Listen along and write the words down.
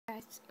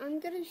guys, I'm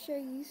gonna show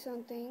you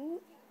something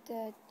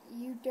that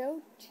you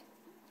don't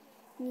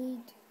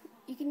need.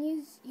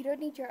 You don't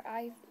need your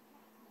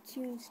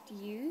iTunes to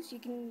use. You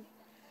can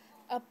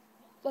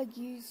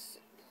use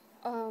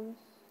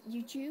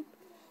YouTube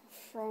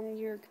from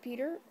your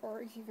computer,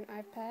 or if you have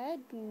an iPad,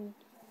 and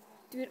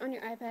do it on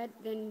your iPad.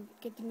 Then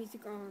get the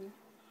music on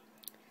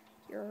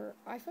your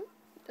iPhone.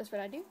 That's what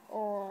I do,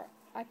 or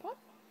iPod.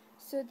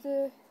 So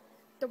the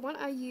one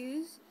I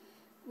use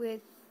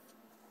with,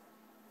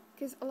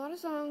 because a lot of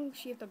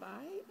songs you have to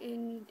buy,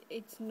 and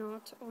it's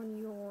not on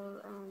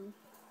your,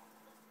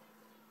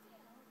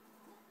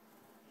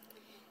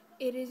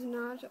 it is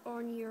not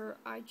on your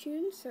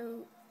iTunes,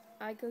 so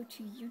I go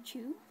to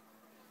YouTube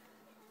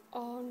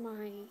on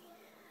my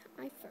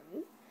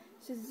iPhone.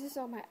 So this is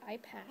on my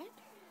iPad,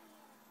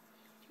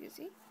 you can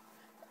see,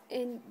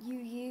 and you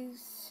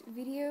use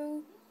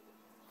videoFX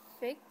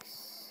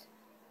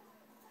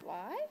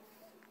Live,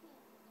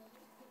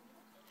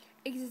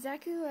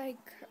 exactly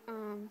like,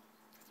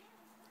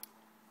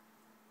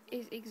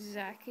 is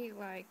exactly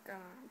like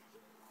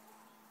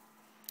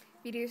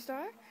Video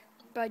Star,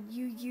 but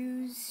you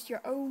use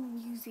your own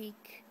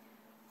music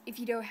if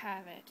you don't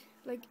have it.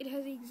 Like, it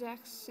has the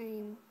exact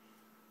same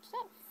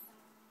stuff.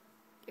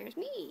 There's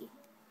me.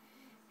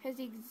 It has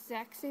the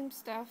exact same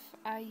stuff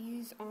I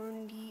use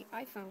on the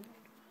iPhone.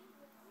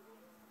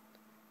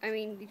 I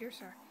mean, Video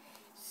Star.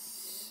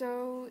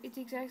 So it's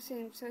the exact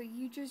same. So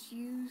you just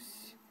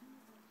use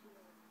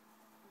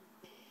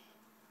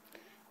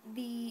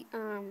the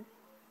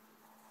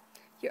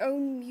your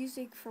own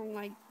music from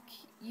like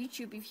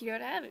YouTube if you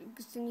don't have it,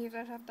 because then you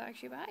don't have to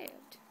actually buy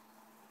it.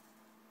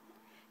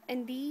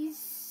 And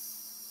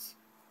these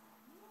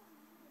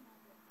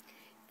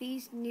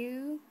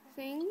new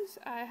things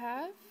I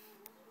have,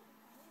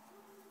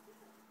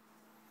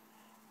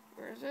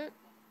 where is it?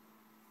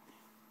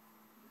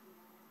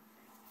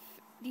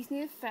 These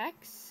new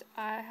effects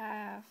I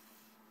have,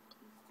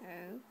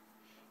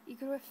 you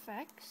go to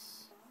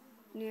effects,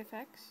 new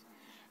effects,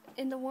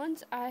 and the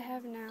ones I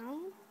have now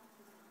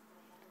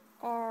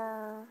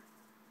are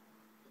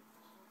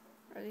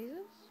these?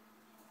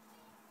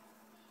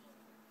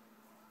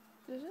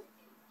 Is it?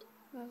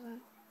 What is that?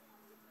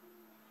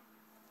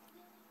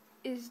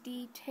 Is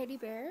the teddy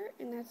bear,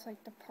 and that's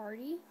like the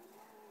party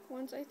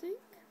ones, I think.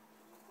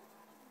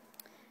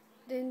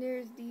 Then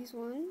there's these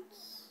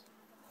ones.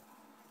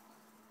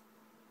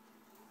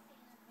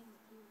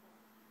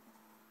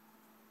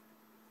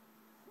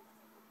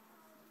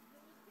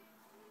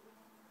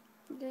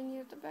 Then you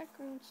have the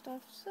background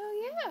stuff. So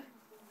yeah.